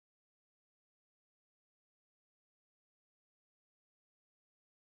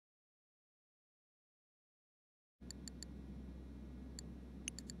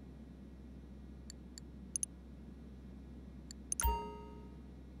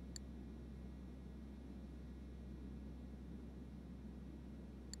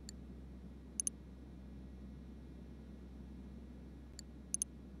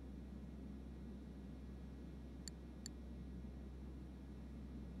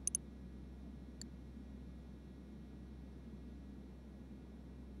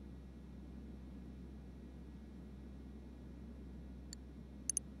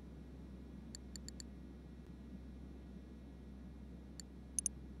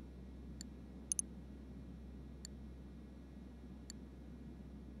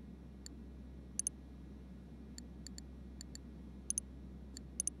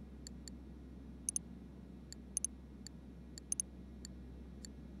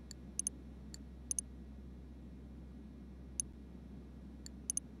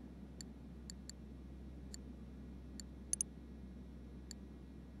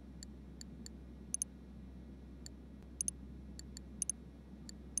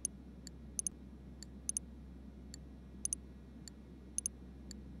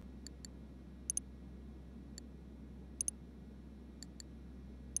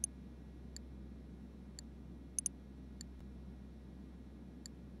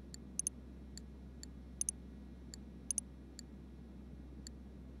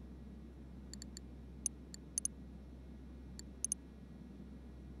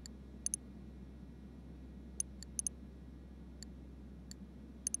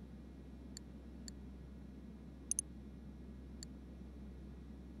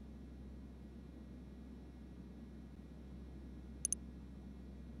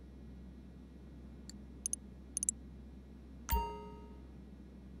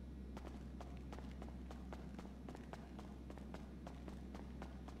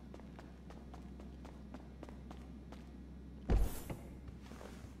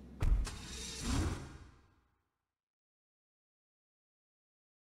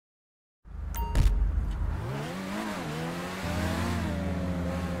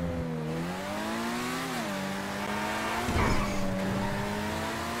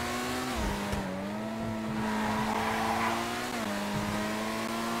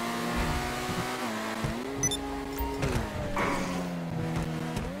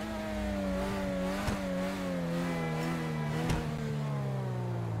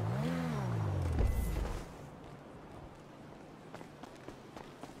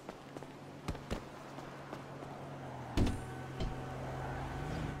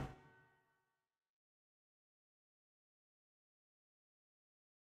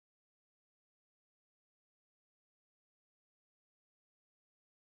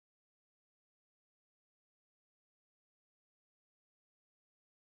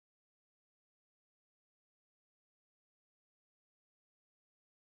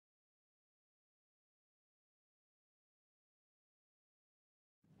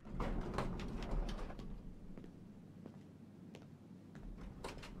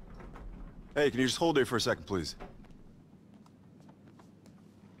Hey, can you just hold there for a second, please?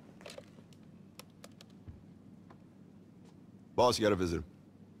 Boss, you gotta visit him.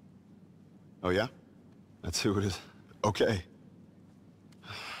 Oh, yeah? That's who it is. Okay.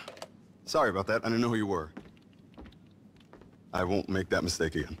 Sorry about that. I didn't know who you were. I won't make that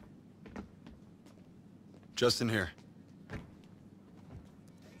mistake again. Just in here.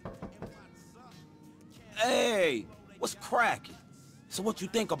 Hey, what's cracking? So what you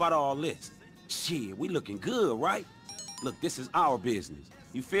think about all this? Shit, we looking good, right? Look, this is our business.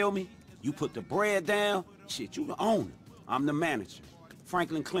 You feel me? You put the bread down, shit, you the owner. I'm the manager.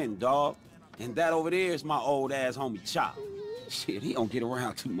 Franklin Clinton, dawg. And that over there is my old-ass homie Chop. Shit, he don't get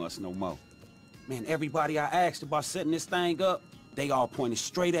around too much no more. Man, everybody I asked about setting this thing up, they all pointed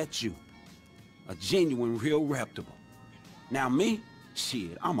straight at you. A genuine, real reputable. Now me?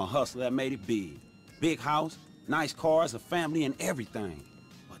 Shit, I'm a hustler that made it big. Big house, nice cars, a family, and everything.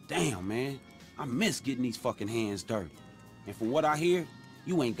 But damn, man, I miss getting these fucking hands dirty. And from what I hear,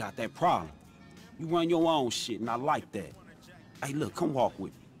 you ain't got that problem. You run your own shit, and I like that. Hey, look, come walk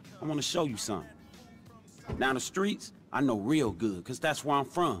with me. I want to show you something. Down the streets, I know real good, because that's where I'm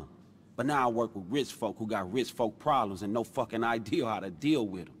from. But now I work with rich folk who got rich folk problems and no fucking idea how to deal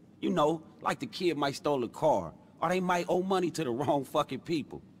with them. You know, like the kid might stole a car, or they might owe money to the wrong fucking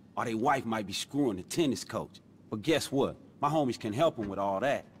people, or their wife might be screwing the tennis coach. But guess what? My homies can help them with all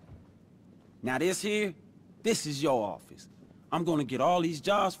that. Now this here, this is your office. I'm gonna get all these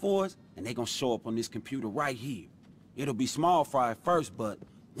jobs for us, and they gonna show up on this computer right here. It'll be small fry at first, but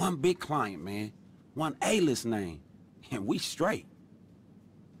one big client, man. One A-list name. And we straight.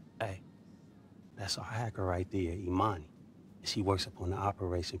 Hey, that's our hacker right there, Imani. She works up on the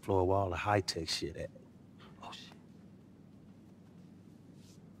operation floor where all the high-tech shit at. Oh, shit.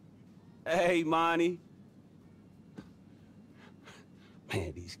 Hey, Imani.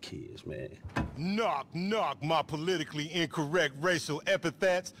 Man, these kids, man. Knock, knock, my politically incorrect racial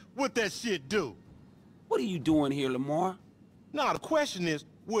epithets. What that shit do? What are you doing here, Lamar? Nah, the question is,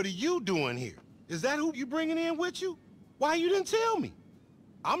 what are you doing here? Is that who you bringing in with you? Why you didn't tell me?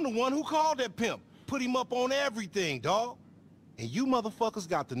 I'm the one who called that pimp, put him up on everything, dawg. And you motherfuckers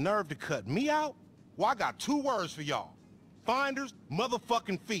got the nerve to cut me out? Well, I got two words for y'all. Finders,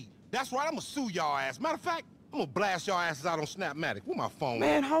 motherfucking feet. That's right, I'ma sue y'all ass. Matter of fact, I'm gonna blast y'all asses out on Snapmatic. Where my phone?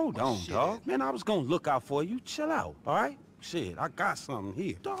 Man, hold Oh, on, shit. dog. Man, I was gonna look out for you. Chill out, all right? Shit, I got something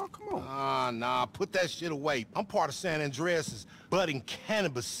here. Dog, come on. Nah, put that shit away. I'm part of San Andreas' budding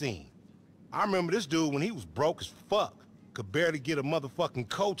cannabis scene. I remember this dude when he was broke as fuck. Could barely get a motherfucking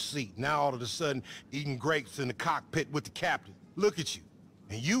coach seat. Now all of a sudden, eating grapes in the cockpit with the captain. Look at you.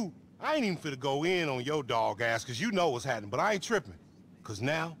 And you, I ain't even finna go in on your dog ass, cause you know what's happening, but I ain't tripping. Cause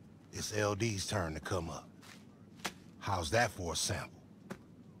now, it's LD's turn to come up. How's that for a sample?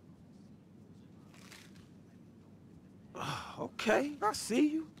 Okay, I see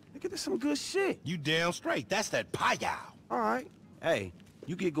you. Look at this, some good shit. You damn straight. That's that payao. All right. Hey,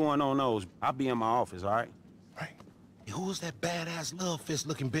 you get going on those. I'll be in my office, all right? Right. Hey, who was that badass love fist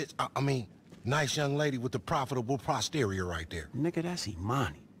looking bitch? I mean, nice young lady with the profitable posterior right there. Nigga, that's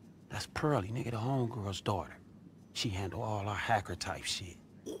Imani. That's Pearly, nigga, the homegirl's daughter. She handle all our hacker type shit.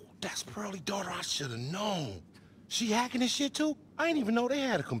 Ooh, that's Pearly daughter. I should have known. She hacking this shit too? I didn't even know they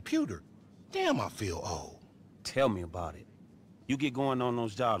had a computer. Damn, I feel old. Tell me about it. You get going on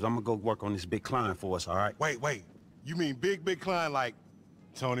those jobs. I'm gonna go work on this big client for us, all right? Wait. You mean big client like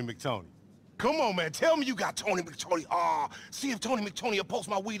Tony McTony? Come on, man. Tell me you got Tony McTony. See if Tony McTony will post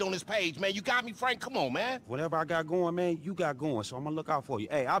my weed on his page, man. You got me, Frank? Come on, man. Whatever I got going, man, you got going, so I'm gonna look out for you.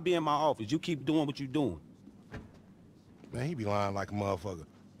 Hey, I'll be in my office. You keep doing what you doing. Man, he be lying like a motherfucker.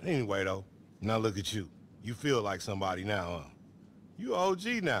 Anyway, though, now look at you. You feel like somebody now, huh? You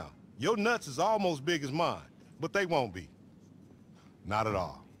OG now. Your nuts is almost big as mine, but they won't be. Not at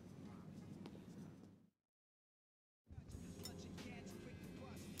all.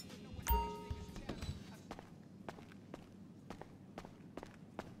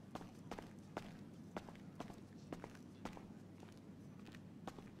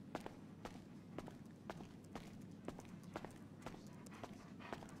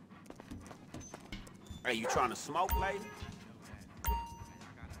 Hey, you trying to smoke, lady?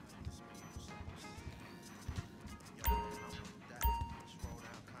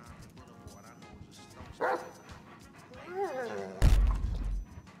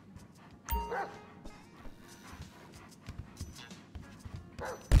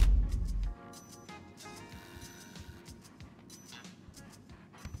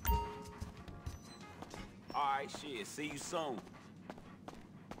 All right, shit. See you soon.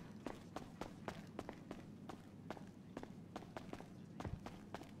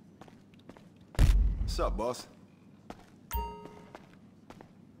 What's up, boss?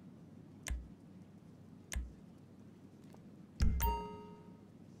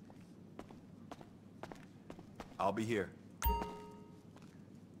 I'll be here.